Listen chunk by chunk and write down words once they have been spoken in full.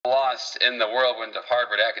lost in the whirlwind of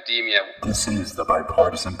Harvard academia. This is the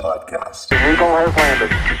Bipartisan Podcast. The Eagle has landed.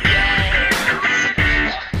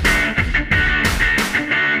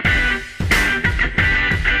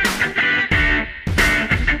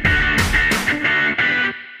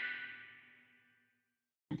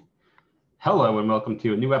 Hello and welcome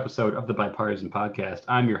to a new episode of the Bipartisan Podcast.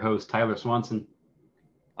 I'm your host, Tyler Swanson.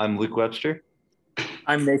 I'm Luke Webster.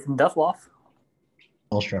 I'm Nathan Duffloff.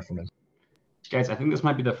 Will Strefferman. Guys, I think this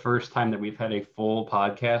might be the first time that we've had a full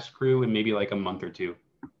podcast crew in maybe like a month or two.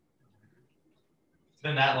 It's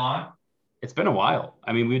been that long? It's been a while.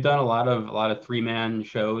 I mean, we've done a lot of three-man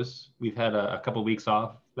shows. We've had a couple weeks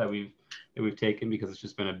off that we've taken because it's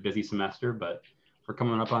just been a busy semester, but we're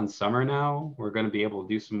coming up on summer now. We're going to be able to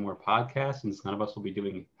do some more podcasts since none of us will be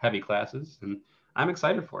doing heavy classes, and I'm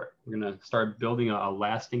excited for it. We're going to start building a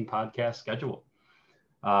lasting podcast schedule.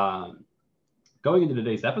 Going into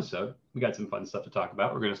today's episode, we got some fun stuff to talk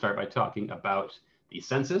about. We're going to start by talking about the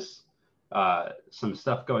census, some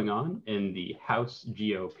stuff going on in the House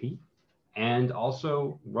GOP, and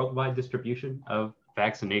also worldwide distribution of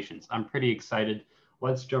vaccinations. I'm pretty excited.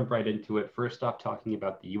 Let's jump right into it. First off, talking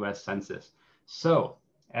about the U.S. Census. So,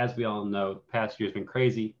 as we all know, the past year's been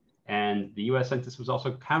crazy, and the U.S. Census was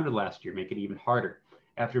also counted last year, making it even harder.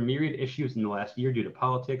 After myriad issues in the last year due to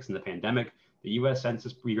politics and the pandemic, the U.S.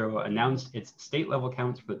 Census Bureau announced its state-level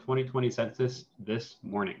counts for the 2020 census this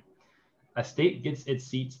morning. A state gets its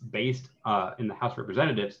seats based in the House of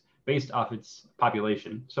Representatives based off its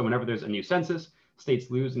population. So whenever there's a new census,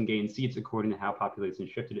 states lose and gain seats according to how population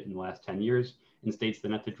shifted in the last 10 years, and states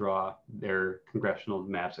then have to draw their congressional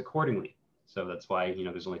maps accordingly. So that's why,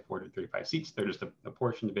 there's only 435 seats. They're just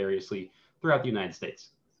apportioned variously throughout the United States.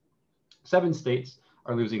 7 states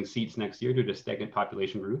are losing seats next year due to stagnant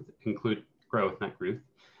population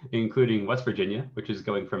including West Virginia, which is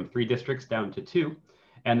going from 3 districts down to 2.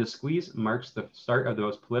 And the squeeze marks the start of the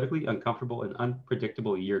most politically uncomfortable and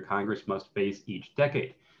unpredictable year Congress must face each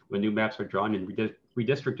decade. When new maps are drawn in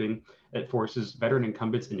redistricting, it forces veteran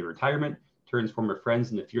incumbents into retirement, turns former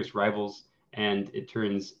friends into fierce rivals, and it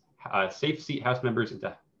turns safe seat House members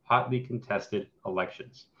into hotly contested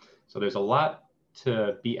elections. So there's a lot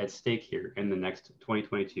to be at stake here in the next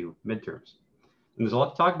 2022 midterms. And there's a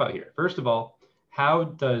lot to talk about here. First of all, how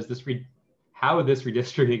this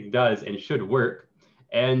redistricting does and should work,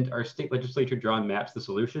 and are state legislature drawing maps the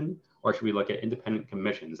solution, or should we look at independent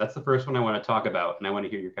commissions? That's the first one I want to talk about, and I want to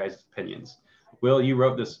hear your guys' opinions. Will, you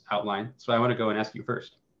wrote this outline, so I want to go and ask you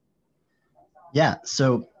first. Yeah,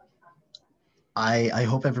 so I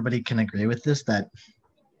hope everybody can agree with this, that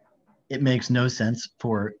it makes no sense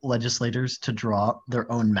for legislators to draw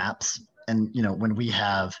their own maps. And, when we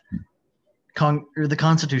have the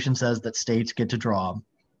Constitution says that states get to draw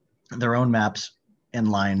their own maps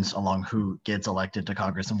and lines along who gets elected to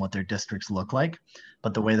Congress and what their districts look like.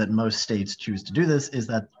 But the way that most states choose to do this is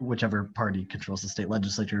that whichever party controls the state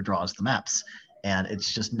legislature draws the maps. And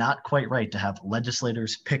it's just not quite right to have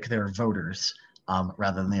legislators pick their voters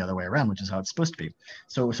rather than the other way around, which is how it's supposed to be.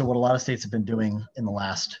 So what a lot of states have been doing in the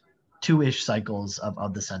last 2-ish cycles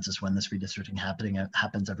of the census, when this redistricting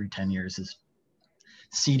happens every 10 years, is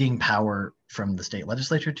ceding power from the state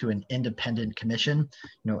legislature to an independent commission.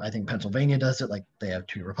 I think Pennsylvania does it. Like, they have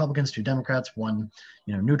 2 Republicans, 2 Democrats, 1,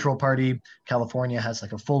 neutral party. California has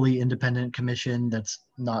like a fully independent commission that's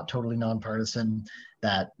not totally nonpartisan,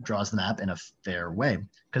 that draws the map in a fair way.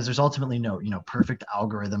 Because there's ultimately no, perfect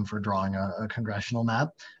algorithm for drawing a congressional map.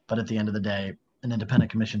 But at the end of the day, an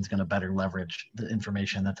independent commission is going to better leverage the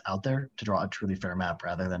information that's out there to draw a truly fair map,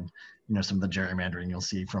 rather than, some of the gerrymandering you'll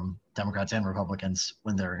see from Democrats and Republicans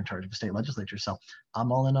when they're in charge of the state legislature. So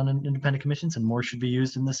I'm all in on independent commissions, and more should be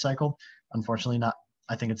used in this cycle. Unfortunately, not.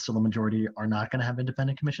 I think it's still a majority are not going to have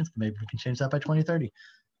independent commissions, but maybe we can change that by 2030.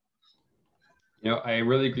 I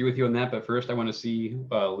really agree with you on that. But first, I want to see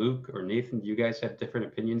Luke or Nathan. Do you guys have different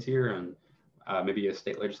opinions here on maybe a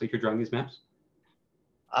state legislature drawing these maps?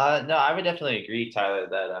 No, I would definitely agree, Tyler,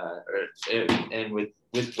 that and with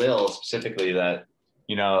Will specifically, that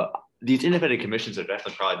these independent commissions are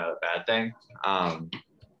definitely probably not a bad thing.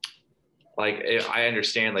 I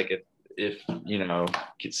understand, if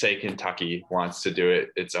say Kentucky wants to do it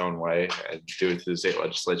its own way and do it through the state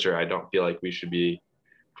legislature, I don't feel like we should be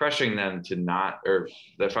pressuring them to not, or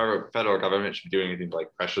the federal government should be doing anything to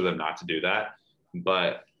pressure them not to do that.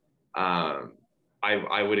 But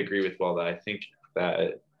I would agree with Will that I think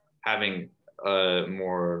that having a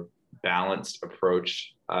more balanced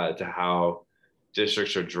approach to how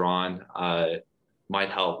districts are drawn might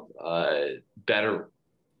help better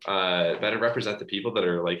represent the people that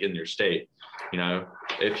are in your state.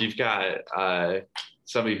 If you've got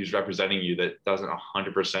somebody who's representing you that doesn't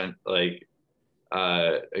 100% like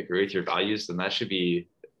agree with your values, then that should be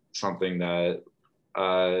something that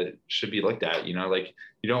should be looked at. You know, like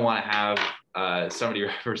you don't want to have somebody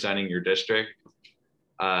representing your district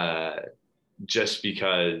just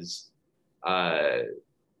because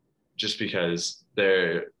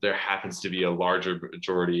there happens to be a larger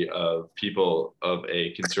majority of people of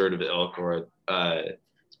a conservative ilk or a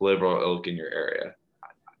liberal ilk in your area.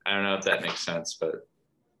 I don't know if that makes sense, but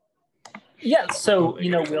Yeah. So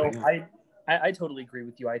Will, I totally agree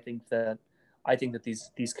with you. I think that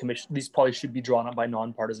these probably should be drawn up by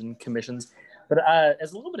nonpartisan commissions. But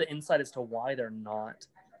as a little bit of insight as to why they're not.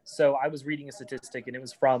 So I was reading a statistic, and it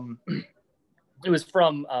was from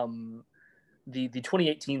the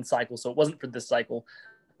 2018 cycle. So it wasn't for this cycle,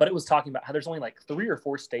 but it was talking about how there's only like 3 or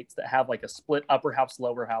 4 states that have like a split upper house,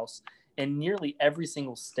 lower house, and nearly every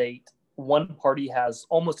single state, one party has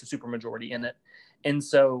almost a supermajority in it. And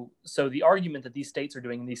so the argument that these states are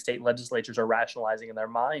doing, and these state legislatures are rationalizing in their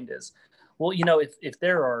mind is, well, if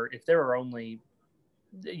there are only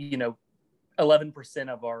 11%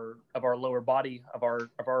 of our lower body of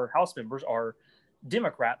our House members are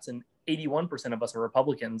Democrats and 81% of us are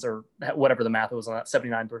Republicans, or whatever the math was on that,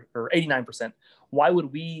 79 or 89%. Why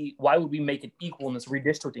would we make it equal in this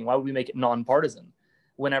redistricting? Why would we make it nonpartisan?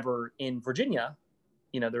 Whenever in Virginia,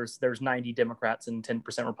 there's 90 Democrats and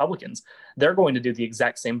 10% Republicans, they're going to do the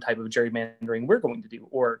exact same type of gerrymandering we're going to do,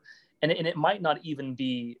 and it might not even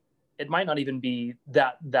be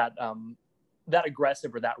that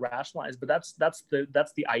aggressive or that rationalized, but that's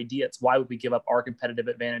the idea. It's why would we give up our competitive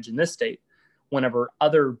advantage in this state whenever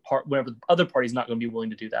other parties not going to be willing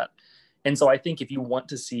to do that? And so I think if you want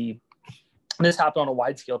to see this happen on a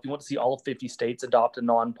wide scale, if you want to see all 50 states adopt a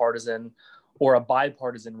nonpartisan or a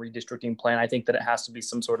bipartisan redistricting plan, I think that it has to be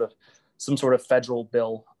some sort of federal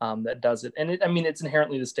bill that does it. And it's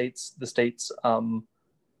inherently the states'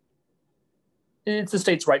 it's the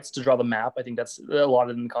states' rights to draw the map. I think that's a lot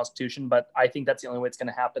of it in the Constitution, but I think that's the only way it's going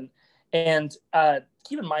to happen. And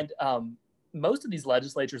keep in mind, most of these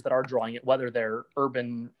legislatures that are drawing it, whether they're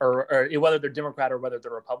urban or whether they're Democrat or whether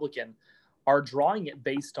they're Republican, are drawing it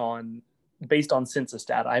based on census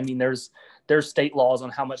data. I mean, there's state laws on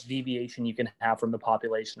how much deviation you can have from the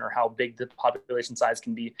population or how big the population size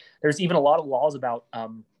can be. There's even a lot of laws about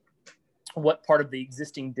what part of the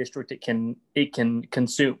existing district it can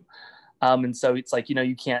consume. And so it's like,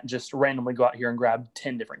 you can't just randomly go out here and grab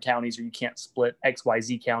 10 different counties, or you can't split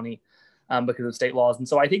XYZ county because of state laws. And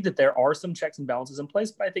so I think that there are some checks and balances in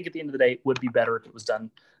place, but I think at the end of the day, it would be better if it was done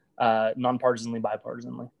nonpartisanly,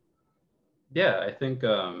 bipartisanly. Yeah, I think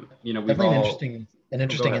we've definitely all an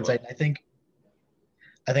interesting insight. I think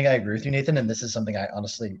I agree with you, Nathan. And this is something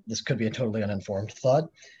this could be a totally uninformed thought,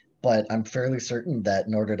 but I'm fairly certain that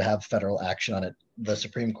in order to have federal action on it, the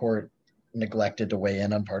Supreme Court neglected to weigh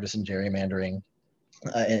in on partisan gerrymandering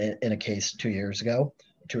in a case 2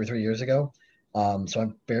 or 3 years ago. So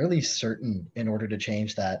I'm fairly certain in order to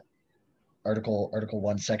change that Article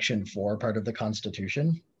 1, Section 4 part of the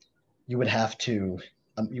Constitution, you would have to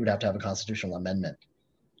have a constitutional amendment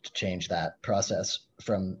to change that process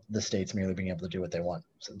from the states merely being able to do what they want.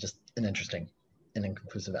 So just an interesting and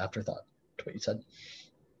inconclusive afterthought to what you said.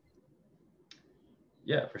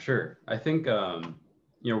 Yeah, for sure. I think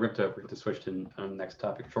we're going to switch to the next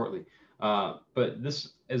topic shortly. But this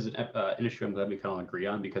is an issue I'm glad we can all agree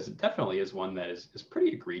on, because it definitely is one that is pretty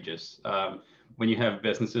egregious. When you have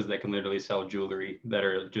businesses that can literally sell jewelry that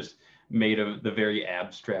are just made of the very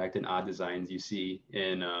abstract and odd designs you see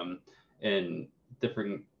in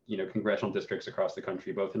different congressional districts across the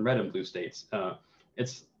country, both in red and blue states.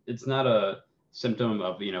 It's not a symptom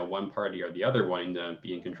of one party or the other wanting to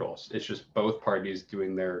be in control. It's just both parties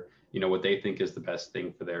doing their what they think is the best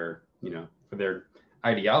thing for their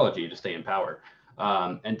ideology to stay in power.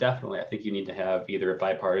 And definitely, I think you need to have either a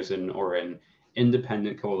bipartisan or an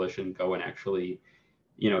independent coalition go and actually,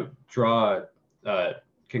 draw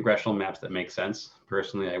congressional maps that make sense.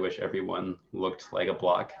 Personally, I wish everyone looked like a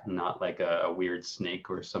block, not like a weird snake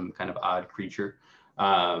or some kind of odd creature.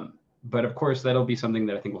 But of course, that'll be something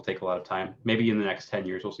that I think will take a lot of time. Maybe in the next 10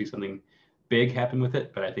 years, we'll see something big happen with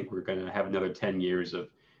it. But I think we're going to have another 10 years of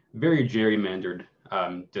very gerrymandered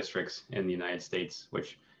districts in the United States,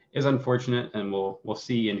 which is unfortunate, and we'll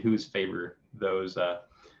see in whose favor those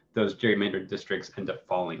gerrymandered districts end up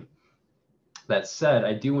falling. That said,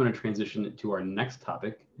 I do want to transition to our next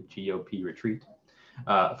topic, the GOP retreat.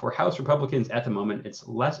 For House Republicans at the moment, it's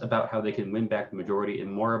less about how they can win back the majority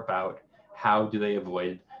and more about how do they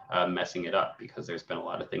avoid messing it up, because there's been a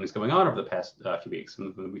lot of things going on over the past few weeks,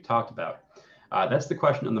 and we talked about. That's the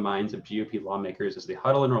question on the minds of GOP lawmakers as they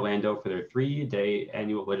huddle in Orlando for their 3-day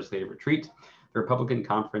annual legislative retreat, the Republican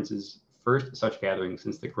conference's first such gathering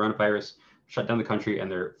since the coronavirus shut down the country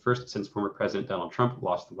and their first since former President Donald Trump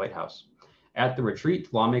lost the White House. At the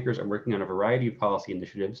retreat, lawmakers are working on a variety of policy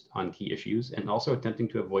initiatives on key issues and also attempting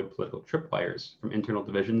to avoid political tripwires, from internal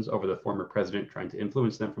divisions over the former president trying to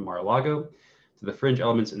influence them from Mar-a-Lago to the fringe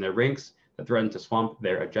elements in their ranks that threaten to swamp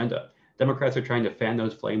their agenda. Democrats are trying to fan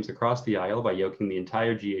those flames across the aisle by yoking the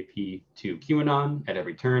entire GOP to QAnon at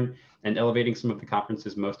every turn and elevating some of the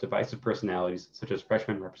conference's most divisive personalities, such as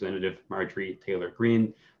freshman Representative Marjorie Taylor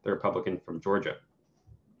Greene, the Republican from Georgia.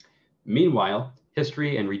 Meanwhile,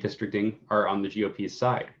 history and redistricting are on the GOP's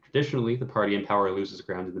side. Traditionally, the party in power loses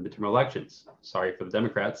ground in the midterm elections. Sorry for the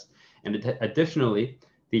Democrats. And additionally,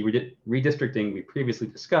 the redistricting we previously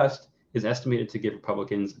discussed is estimated to give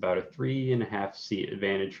Republicans about a 3.5 seat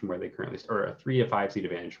advantage from where they currently, or a 3 to 5 seat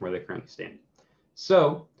advantage from where they currently stand.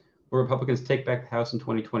 So, will Republicans take back the House in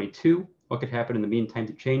 2022? What could happen in the meantime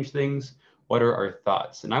to change things? What are our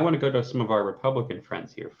thoughts? And I want to go to some of our Republican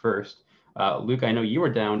friends here first. Luke, I know you were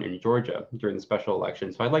down in Georgia during the special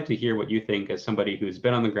election, so I'd like to hear what you think as somebody who's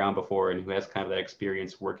been on the ground before and who has kind of that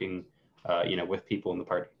experience working, with people in the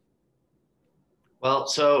party. Well,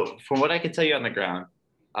 so from what I can tell you on the ground,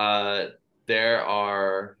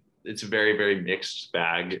 it's a very, very mixed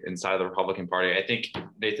bag inside the Republican Party. I think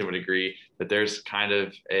Nathan would agree that there's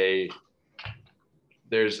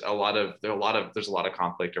a lot of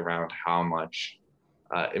conflict around how much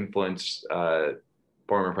influence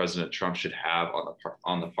former President Trump should have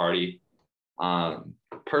on the party.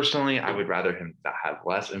 Personally, I would rather him have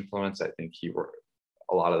less influence. I think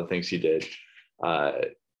a lot of the things he did,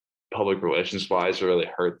 public relations wise, really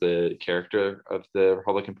hurt the character of the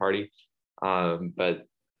Republican Party. But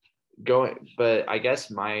I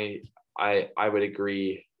guess I would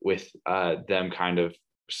agree with them kind of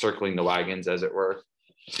circling the wagons, as it were,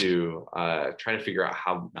 to try to figure out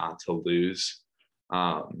how not to lose.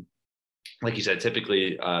 Like you said,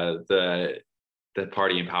 typically the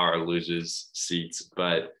party in power loses seats,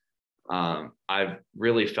 but I've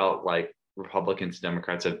really felt like Republicans and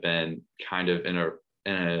Democrats have been kind of in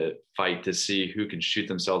a fight to see who can shoot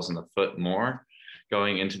themselves in the foot more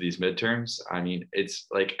going into these midterms. I mean, it's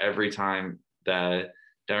like every time that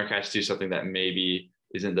Democrats do something that maybe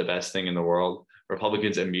isn't the best thing in the world,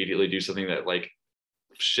 Republicans immediately do something that like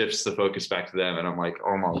shifts the focus back to them. And I'm like,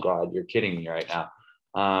 oh my God, you're kidding me right now.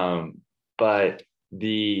 But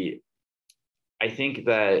I think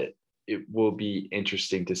that it will be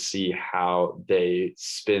interesting to see how they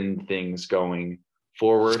spin things going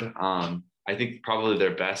forward. I think probably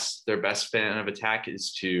their best fan of attack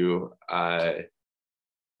is to kind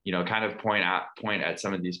of point at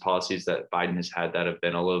some of these policies that Biden has had that have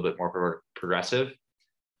been a little bit more progressive,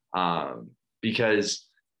 because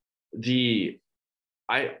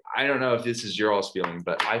I don't know if this is your all's feeling,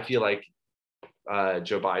 but I feel like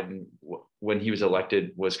Joe Biden, when he was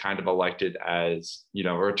elected, was kind of elected as,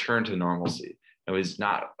 a return to normalcy. And was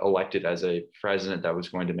not elected as a president that was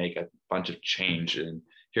going to make a bunch of change. And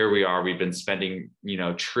here we are, we've been spending,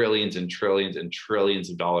 trillions and trillions and trillions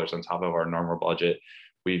of dollars on top of our normal budget.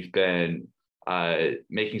 We've been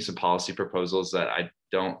making some policy proposals that I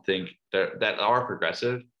don't think that are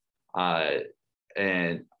progressive.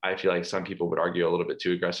 And I feel like some people would argue a little bit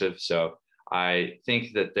too aggressive. So I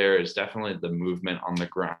think that there is definitely the movement on the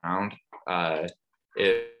ground.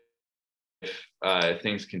 If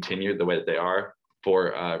things continue the way that they are,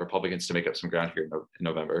 for Republicans to make up some ground here in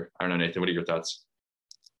November. I don't know, Nathan, what are your thoughts?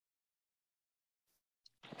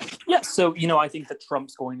 Yeah, so, I think that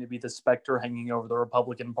Trump's going to be the specter hanging over the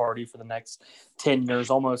Republican Party for the next 10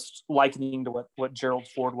 years, almost likening to what Gerald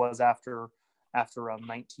Ford was after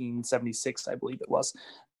 1976, I believe it was.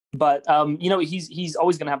 But, he's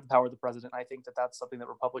always going to have the power of the president. I think that that's something that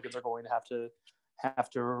Republicans are going to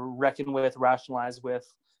have to reckon with, rationalize with.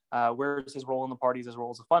 Where is his role in the party? Is his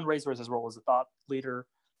role as a fundraiser? Is his role as a thought leader?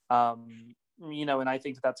 And I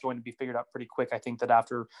think that's going to be figured out pretty quick. I think that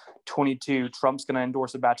after 22, Trump's going to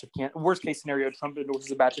endorse a batch of worst case scenario, Trump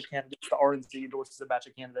endorses a batch of candidates, the RNC endorses a batch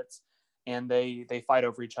of candidates, and they fight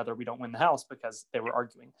over each other. We don't win the House because they were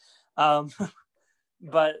arguing.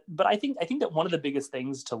 But I think that one of the biggest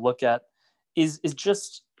things to look at is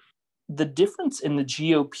just the difference in the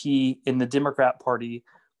GOP in the Democrat Party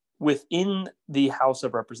within the House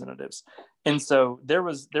of Representatives. And so there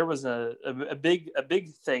was a big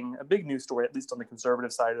thing, a big news story, at least on the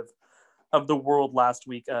conservative side of the world last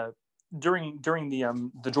week. During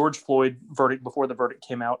the George Floyd verdict, before the verdict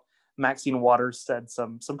came out, Maxine Waters said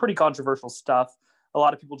some pretty controversial stuff. A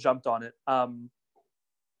lot of people jumped on it.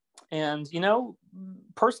 And,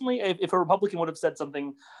 personally, if a Republican would have said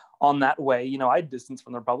something on that way, I'd distance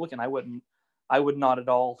from the Republican. I would not at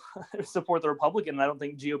all support the Republican. And I don't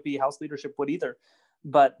think GOP House leadership would either.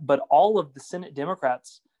 But all of the Senate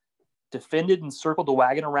Democrats defended and circled the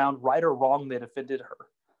wagon around, right or wrong, they defended her.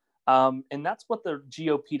 And that's what the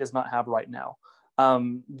GOP does not have right now.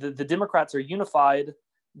 The Democrats are unified.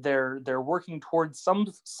 They're working towards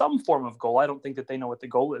some form of goal. I don't think that they know what the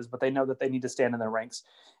goal is, but they know that they need to stand in their ranks.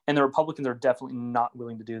 And the Republicans are definitely not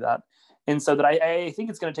willing to do that. And so that I think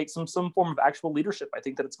it's going to take some form of actual leadership. I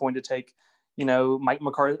think that it's going to take, Mike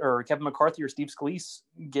McCarthy or Kevin McCarthy or Steve Scalise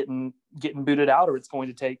getting booted out, or it's going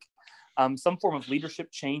to take some form of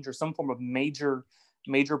leadership change or some form of major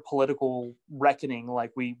political reckoning.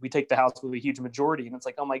 Like we take the House with a huge majority, and it's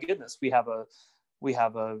like, oh my goodness, we have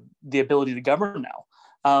the ability to govern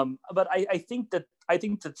now. But I think that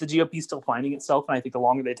the GOP is still finding itself, and I think the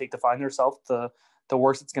longer they take to find themselves, the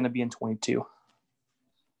worse it's going to be in 22.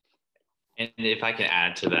 And if I can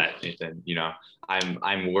add to that, Nathan,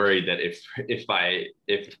 I'm worried that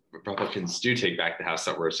if Republicans do take back the House,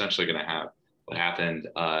 that we're essentially going to have what happened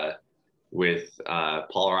with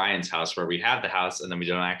Paul Ryan's House, where we have the House and then we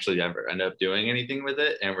don't actually ever end up doing anything with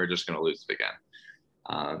it, and we're just going to lose it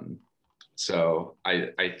again. So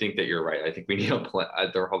I think that you're right. I think we need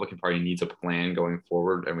the Republican Party needs a plan going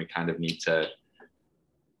forward, and we kind of need to,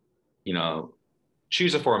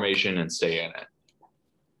 choose a formation and stay in it.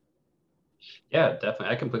 Yeah, definitely.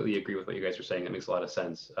 I completely agree with what you guys are saying. That makes a lot of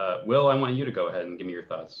sense. Will, I want you to go ahead and give me your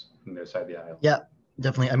thoughts from the other side of the aisle. Yeah,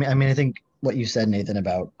 definitely. I mean, I think what you said, Nathan,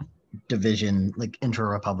 about division, like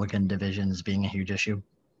intra-Republican divisions being a huge issue,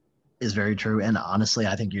 is very true. And honestly,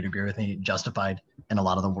 I think you'd agree with me, justified in a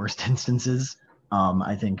lot of the worst instances.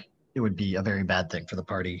 I think it would be a very bad thing for the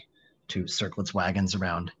party to circle its wagons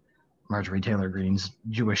around Marjorie Taylor Greene's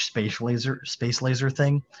Jewish space laser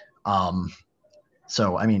thing.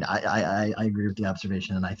 So, I mean, I agree with the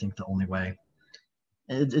observation, and I think the only way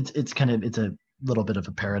it's a little bit of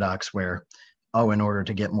a paradox where, in order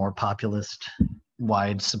to get more populist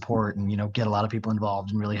wide support and get a lot of people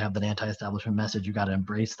involved and really have that anti-establishment message, you got to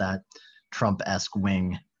embrace that Trump-esque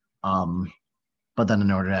wing. But then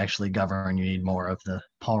in order to actually govern, you need more of the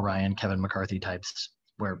Paul Ryan, Kevin McCarthy types,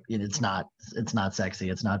 where it's not sexy,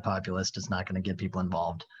 it's not populist, it's not going to get people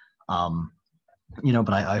involved.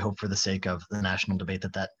 But I hope for the sake of the national debate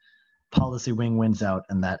that policy wing wins out,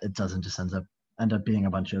 and that it doesn't just end up being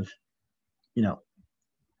a bunch of,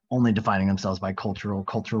 only defining themselves by cultural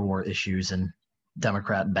war issues and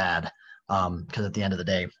Democrat bad. Because at the end of the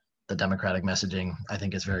day, the Democratic messaging, I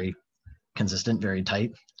think, is very consistent, very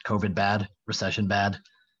tight. COVID bad, recession bad,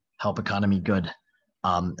 help economy good.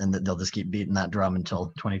 And that they'll just keep beating that drum until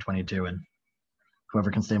 2022. And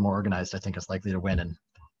whoever can stay more organized, I think, is likely to win. And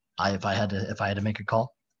if I had to make a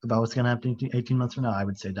call about what's going to happen 18 months from now, I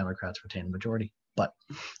would say Democrats retain the majority. But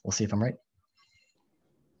we'll see if I'm right.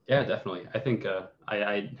 Yeah, definitely. I think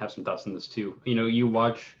I have some thoughts on this too. You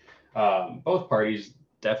watch both parties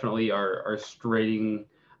definitely are straying,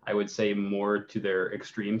 I would say, more to their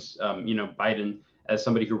extremes. Biden, as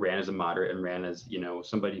somebody who ran as a moderate and ran as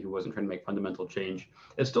somebody who wasn't trying to make fundamental change,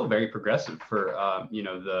 is still very progressive for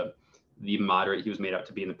the moderate he was made out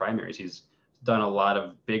to be in the primaries. He's done a lot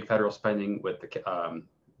of big federal spending with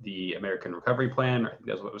the American Recovery Plan, I think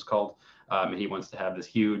that's what it was called, and he wants to have this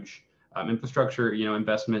huge infrastructure,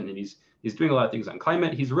 investment, and he's doing a lot of things on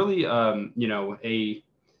climate. He's really,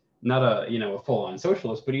 not a full-on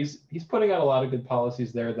socialist, but he's putting out a lot of good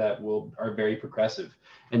policies there that are very progressive.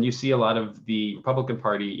 And you see a lot of the Republican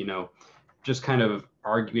Party, just kind of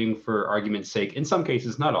arguing for argument's sake, in some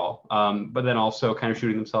cases, not all, but then also kind of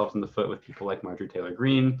shooting themselves in the foot with people like Marjorie Taylor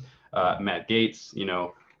Greene, Matt Gaetz,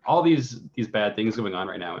 all these bad things going on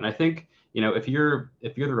right now. And I think, if you're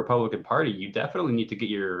the Republican Party, you definitely need to get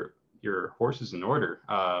your horses in order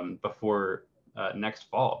before next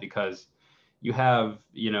fall, because you have,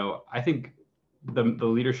 I think the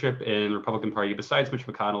leadership in the Republican Party, besides Mitch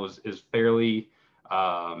McConnell, is fairly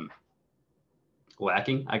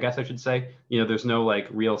lacking, I guess I should say. There's no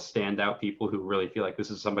real standout people who really feel like this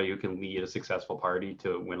is somebody who can lead a successful party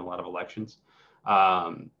to win a lot of elections.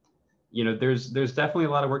 There's definitely a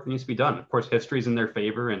lot of work that needs to be done. Of course, history's in their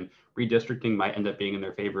favor, and redistricting might end up being in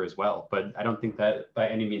their favor as well. But I don't think that by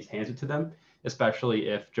any means hands it to them, especially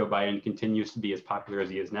if Joe Biden continues to be as popular as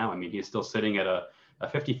he is now. I mean, he's still sitting at a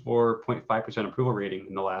 54.5% approval rating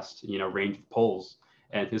in the last, range of polls,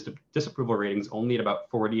 and his disapproval rating is only at about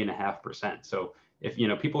 40.5%. So if,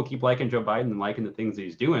 people keep liking Joe Biden and liking the things that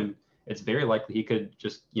he's doing, it's very likely he could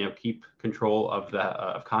just, keep control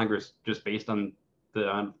of Congress just based on the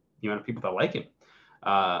amount of people that like him.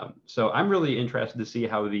 So I'm really interested to see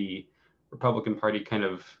how the Republican Party kind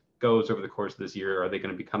of goes over the course of this year. Are they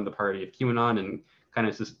going to become the party of QAnon and kind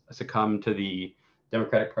of succumb to the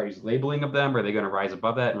Democratic Party's labeling of them? Or are they going to rise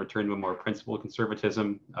above that and return to a more principled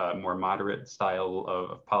conservatism, more moderate style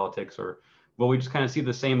of politics? Or will we just kind of see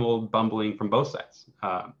the same old bumbling from both sides?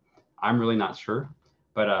 I'm really not sure,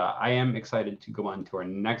 but I am excited to go on to our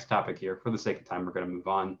next topic here. For the sake of time, we're going to move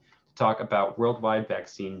on to talk about worldwide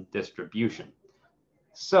vaccine distribution.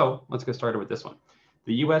 So let's get started with this one.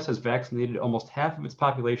 The US has vaccinated almost half of its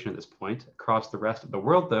population at this point. Across the rest of the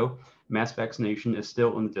world, though, mass vaccination is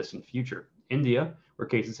still in the distant future. India, where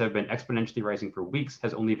cases have been exponentially rising for weeks,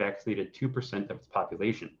 has only vaccinated 2% of its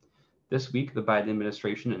population. This week, the Biden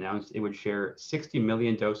administration announced it would share 60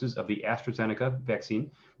 million doses of the AstraZeneca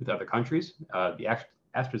vaccine with other countries. The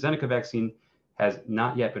AstraZeneca vaccine has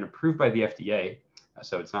not yet been approved by the FDA,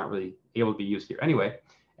 so it's not really able to be used here anyway.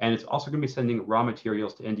 And it's also going to be sending raw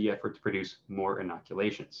materials to India for it to produce more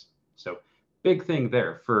inoculations. So big thing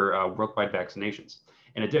there for worldwide vaccinations.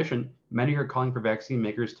 In addition, many are calling for vaccine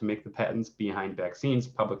makers to make the patents behind vaccines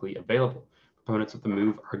publicly available. Proponents of the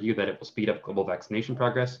move argue that it will speed up global vaccination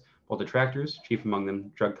progress, while detractors, chief among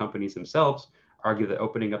them drug companies themselves, argue that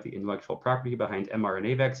opening up the intellectual property behind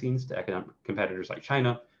mRNA vaccines to economic competitors like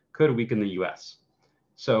China could weaken the US.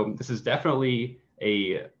 So this is definitely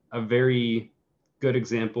a very good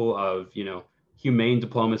example of, humane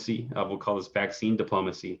diplomacy. We'll call this vaccine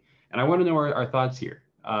diplomacy. And I want to know our thoughts here.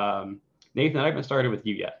 Nathan, I haven't started with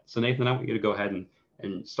you yet. So Nathan, I want you to go ahead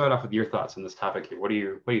and start off with your thoughts on this topic here. What are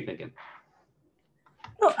you thinking?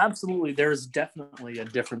 No, absolutely. There's definitely a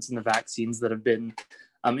difference in the vaccines that have been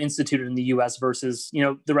instituted in the U.S. versus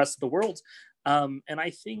the rest of the world, and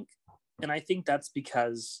I think that's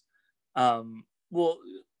because, first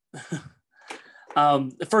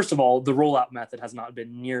of all, the rollout method has not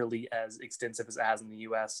been nearly as extensive as it has in the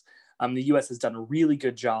U.S. The U.S. has done a really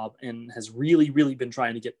good job and has really, really been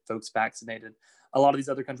trying to get folks vaccinated. A lot of these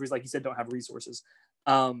other countries, like you said, don't have resources.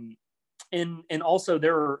 And also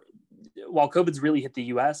while COVID's really hit the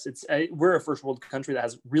U.S., we're a first world country that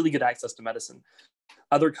has really good access to medicine.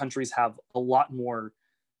 Other countries have a lot more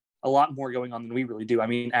going on than we really do. I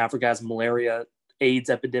mean, Africa has malaria, AIDS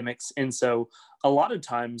epidemics. And so a lot of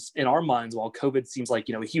times in our minds, while COVID seems like,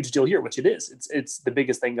 a huge deal here, which it is, it's the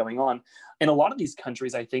biggest thing going on. In a lot of these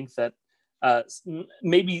countries, I think that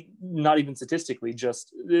maybe not even statistically,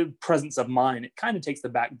 just the presence of mind, it kind of takes the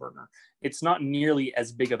back burner. It's not nearly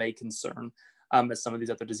as big of a concern as some of these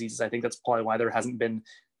other diseases. I think that's probably why there hasn't been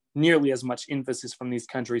nearly as much emphasis from these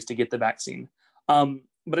countries to get the vaccine.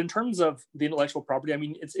 But in terms of the intellectual property, I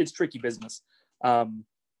mean, it's tricky business.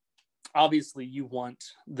 Obviously,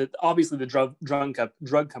 the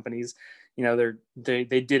drug companies,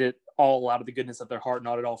 they did it all out of the goodness of their heart,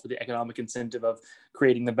 not at all for the economic incentive of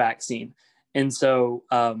creating the vaccine. And so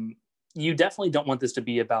you definitely don't want this to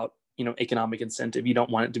be about economic incentive. You don't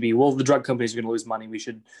want it to be, well, the drug companies are going to lose money, we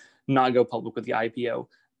should not go public with the IPO.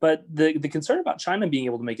 But the concern about China being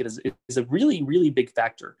able to make it is a really, really big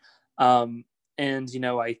factor. And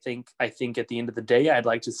I think at the end of the day, I'd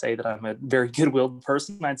like to say that I'm a very good-willed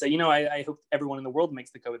person. I'd say, I hope everyone in the world makes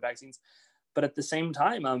the COVID vaccines. But at the same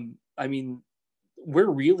time, I mean, we're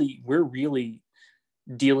really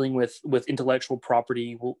dealing with intellectual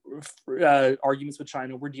property arguments with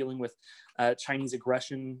China. We're dealing with Chinese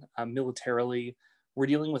aggression militarily. We're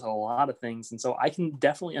dealing with a lot of things, and so I can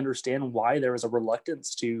definitely understand why there is a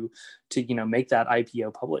reluctance to make that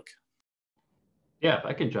IPO public. Yeah, if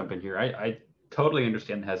I can jump in here, I totally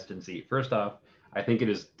understand the hesitancy. First off, I think it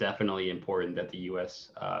is definitely important that the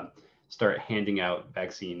U.S. Start handing out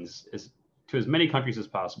vaccines to as many countries as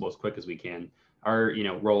possible, as quick as we can. Our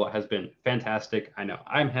rollout has been fantastic. I know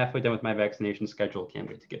I'm halfway done with my vaccination schedule. Can't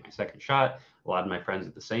wait to get my second shot. A lot of my friends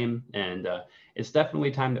are the same, and it's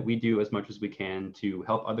definitely time that we do as much as we can to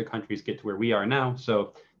help other countries get to where we are now,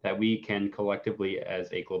 so that we can collectively,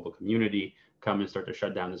 as a global community, come and start to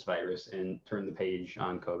shut down this virus and turn the page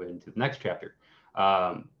on COVID into the next chapter.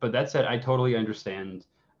 But that said, I totally understand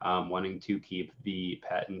wanting to keep the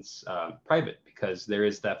patents private, because there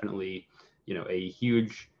is definitely, a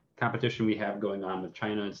huge competition we have going on with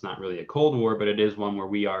China. It's not really a Cold War, but it is one where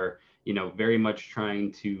we are, very much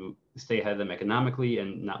trying to stay ahead of them economically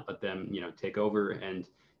and not let them, take over. And,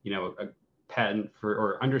 a patent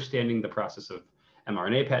or understanding the process of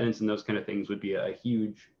mRNA patents and those kind of things would be a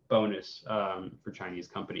huge bonus for Chinese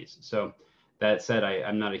companies. So that said,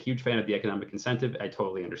 I'm not a huge fan of the economic incentive. I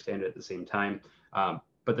totally understand it at the same time.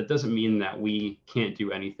 But that doesn't mean that we can't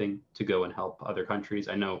do anything to go and help other countries.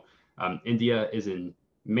 I know India is in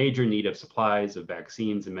major need of supplies, of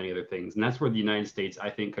vaccines, and many other things. And that's where the United States, I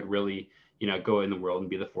think, could really, go in the world and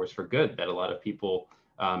be the force for good that a lot of people,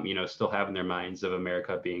 still have in their minds of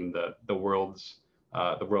America being the world's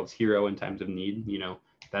hero in times of need.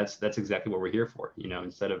 That's exactly what we're here for.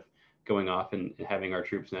 Instead of going off and having our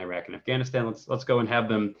troops in Iraq and Afghanistan, let's go and have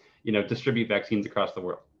them, distribute vaccines across the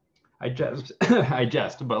world. I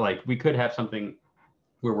jest, but like we could have something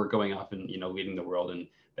where we're going off and leading the world in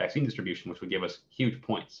vaccine distribution, which would give us huge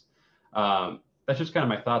points. That's just kind of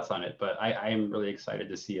my thoughts on it, but I am really excited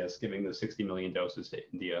to see us giving those 60 million doses to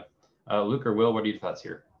India. Luke or Will, what are your thoughts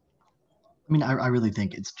here? I mean, I really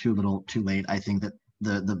think it's too little, too late. I think that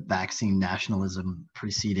the vaccine nationalism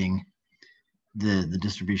preceding the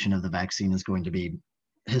distribution of the vaccine is going to be,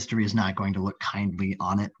 history is not going to look kindly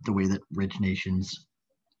on it the way that rich nations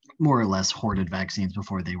more or less hoarded vaccines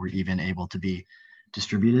before they were even able to be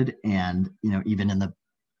distributed. And even in the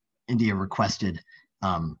India requested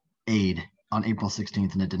aid on April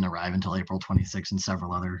 16th, and it didn't arrive until April 26th, and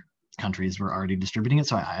several other countries were already distributing it.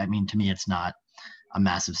 So I mean, to me, it's not a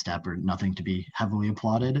massive step or nothing to be heavily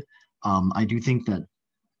applauded. I do think that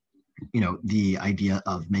the idea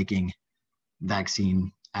of making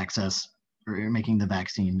vaccine access or making the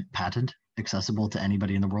vaccine patent accessible to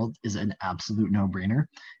anybody in the world is an absolute no-brainer.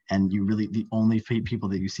 And the only people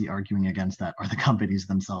that you see arguing against that are the companies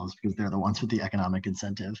themselves, because they're the ones with the economic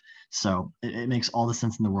incentive. So it makes all the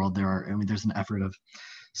sense in the world. There's an effort of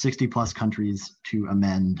 60 plus countries to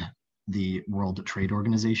amend the World Trade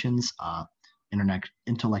Organization's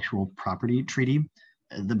intellectual property treaty,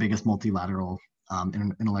 the biggest multilateral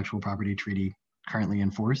intellectual property treaty currently in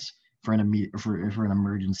force, for an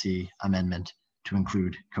emergency amendment to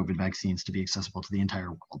include COVID vaccines to be accessible to the entire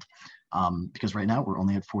world. Because right now we're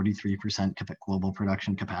only at 43% global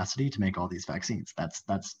production capacity to make all these vaccines. That's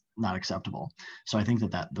not acceptable. So I think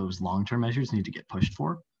that those long-term measures need to get pushed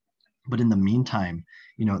for. But in the meantime,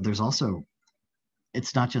 there's also,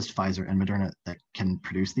 it's not just Pfizer and Moderna that can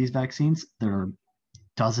produce these vaccines. There are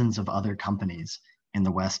dozens of other companies in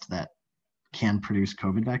the West that can produce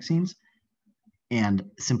COVID vaccines and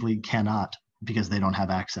simply cannot, because they don't have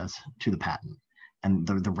access to the patent and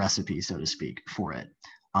the recipe, so to speak, for it.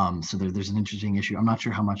 So there's an interesting issue. I'm not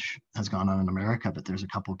sure how much has gone on in America, but there's a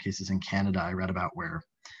couple of cases in Canada I read about where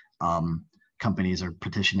companies are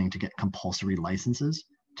petitioning to get compulsory licenses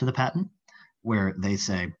to the patent, where they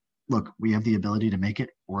say, look, we have the ability to make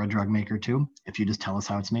it. We're a drug maker too. If you just tell us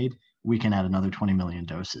how it's made, we can add another 20 million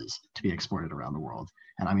doses to be exported around the world.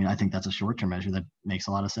 And I mean, I think that's a short-term measure that makes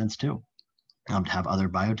a lot of sense too. To have other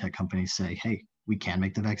biotech companies say, hey, we can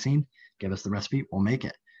make the vaccine, give us the recipe, we'll make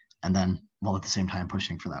it. And then while at the same time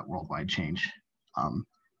pushing for that worldwide change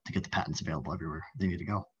to get the patents available everywhere they need to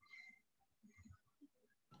go.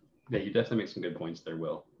 Yeah, you definitely make some good points there,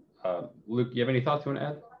 Will. Luke, you have any thoughts you want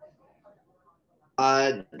to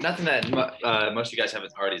add? Nothing that most of you guys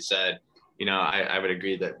haven't already said. I would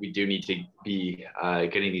agree that we do need to be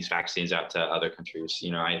getting these vaccines out to other countries.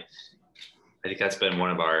 I think that's been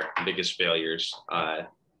one of our biggest failures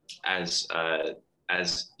as a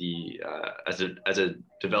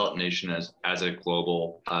developed nation, as a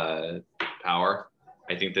global power.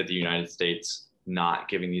 I think that the United States not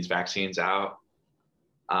giving these vaccines out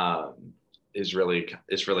is really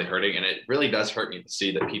hurting, and it really does hurt me to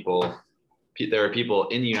see that there are people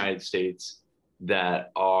in the United States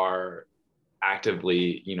that are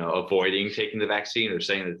actively avoiding taking the vaccine or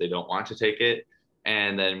saying that they don't want to take it.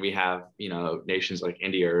 And then we have, nations like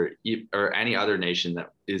India or any other nation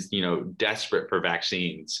that is, desperate for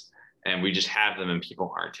vaccines, and we just have them and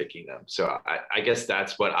people aren't taking them. So I guess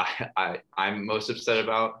that's what I'm most upset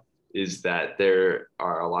about, is that there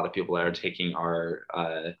are a lot of people that are taking our,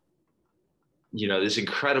 this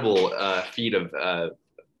incredible feat of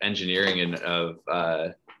engineering and of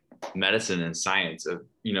medicine and science of,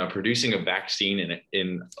 producing a vaccine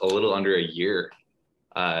in a little under a year.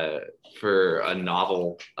 For a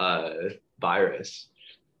novel virus.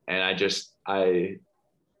 And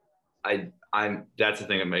I'm that's the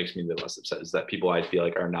thing that makes me the most upset, is that people I feel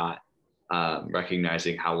like are not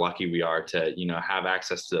recognizing how lucky we are to have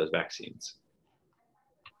access to those vaccines.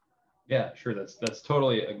 Yeah, sure. That's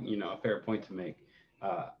totally a fair point to make.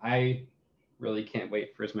 I really can't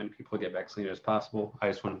wait for as many people to get vaccinated as possible. I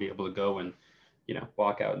just want to be able to go and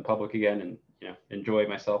walk out in public again and enjoy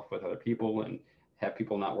myself with other people and have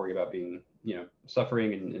people not worry about being,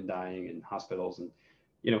 suffering and dying in hospitals. And,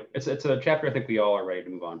 it's a chapter I think we all are ready to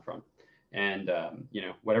move on from. And,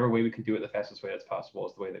 whatever way we can do it the fastest way that's possible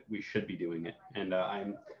is the way that we should be doing it. And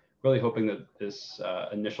I'm really hoping that this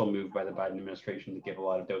initial move by the Biden administration to give a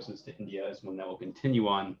lot of doses to India is one that will continue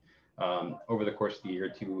on over the course of the year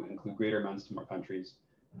to include greater amounts to more countries.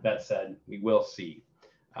 that said, we will see.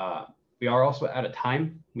 We are also out of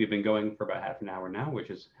time. We've been going for about half an hour now, which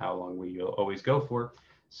is how long we always go for.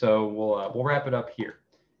 So we'll wrap it up here.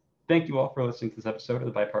 Thank you all for listening to this episode of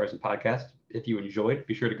the Bipartisan Podcast. If you enjoyed,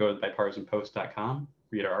 be sure to go to bipartisanpost.com,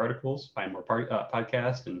 read our articles, find more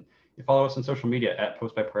podcasts, and follow us on social media at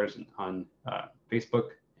Post Bipartisan on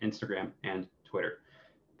Facebook, Instagram, and Twitter.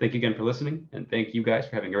 Thank you again for listening, and thank you guys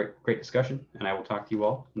for having a great discussion, and I will talk to you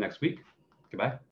all next week. Goodbye.